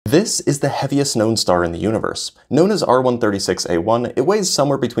This is the heaviest known star in the universe. Known as R136a1, it weighs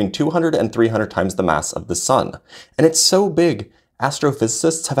somewhere between 200 and 300 times the mass of the Sun. And it's so big,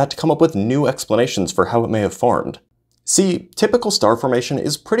 astrophysicists have had to come up with new explanations for how it may have formed. See, typical star formation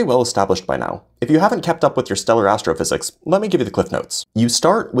is pretty well established by now. If you haven't kept up with your stellar astrophysics, let me give you the cliff notes. You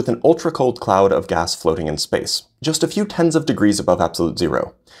start with an ultra-cold cloud of gas floating in space, just a few tens of degrees above absolute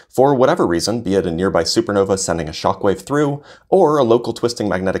zero. For whatever reason, be it a nearby supernova sending a shockwave through, or a local twisting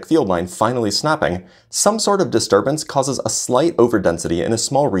magnetic field line finally snapping, some sort of disturbance causes a slight overdensity in a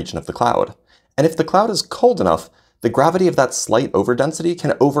small region of the cloud. And if the cloud is cold enough, the gravity of that slight overdensity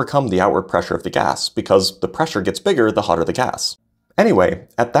can overcome the outward pressure of the gas, because the pressure gets bigger the hotter the gas. Anyway,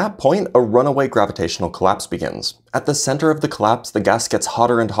 at that point, a runaway gravitational collapse begins. At the center of the collapse, the gas gets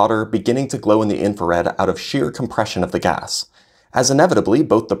hotter and hotter, beginning to glow in the infrared out of sheer compression of the gas. As inevitably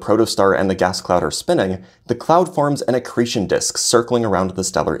both the protostar and the gas cloud are spinning, the cloud forms an accretion disk circling around the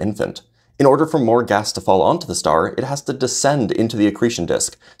stellar infant. In order for more gas to fall onto the star, it has to descend into the accretion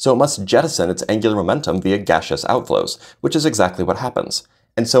disk, so it must jettison its angular momentum via gaseous outflows, which is exactly what happens.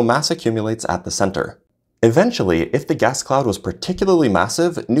 And so mass accumulates at the center. Eventually, if the gas cloud was particularly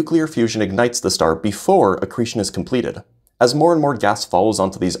massive, nuclear fusion ignites the star before accretion is completed. As more and more gas falls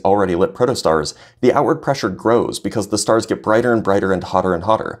onto these already lit protostars, the outward pressure grows because the stars get brighter and brighter and hotter and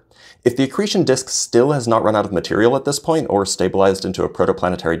hotter. If the accretion disk still has not run out of material at this point or stabilized into a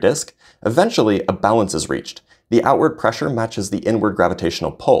protoplanetary disk, eventually a balance is reached. The outward pressure matches the inward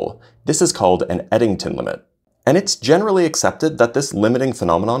gravitational pull. This is called an Eddington limit. And it's generally accepted that this limiting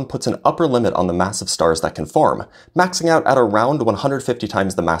phenomenon puts an upper limit on the mass of stars that can form, maxing out at around 150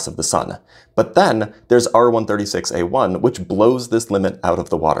 times the mass of the Sun. But then there's R136a1, which blows this limit out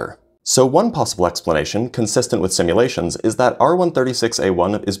of the water. So one possible explanation, consistent with simulations, is that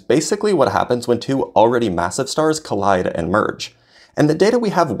R136a1 is basically what happens when two already massive stars collide and merge. And the data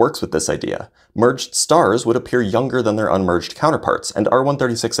we have works with this idea. Merged stars would appear younger than their unmerged counterparts, and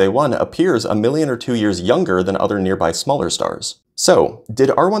R136a1 appears 1 million or 2 years younger than other nearby smaller stars. So, did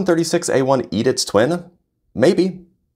R136a1 eat its twin? Maybe.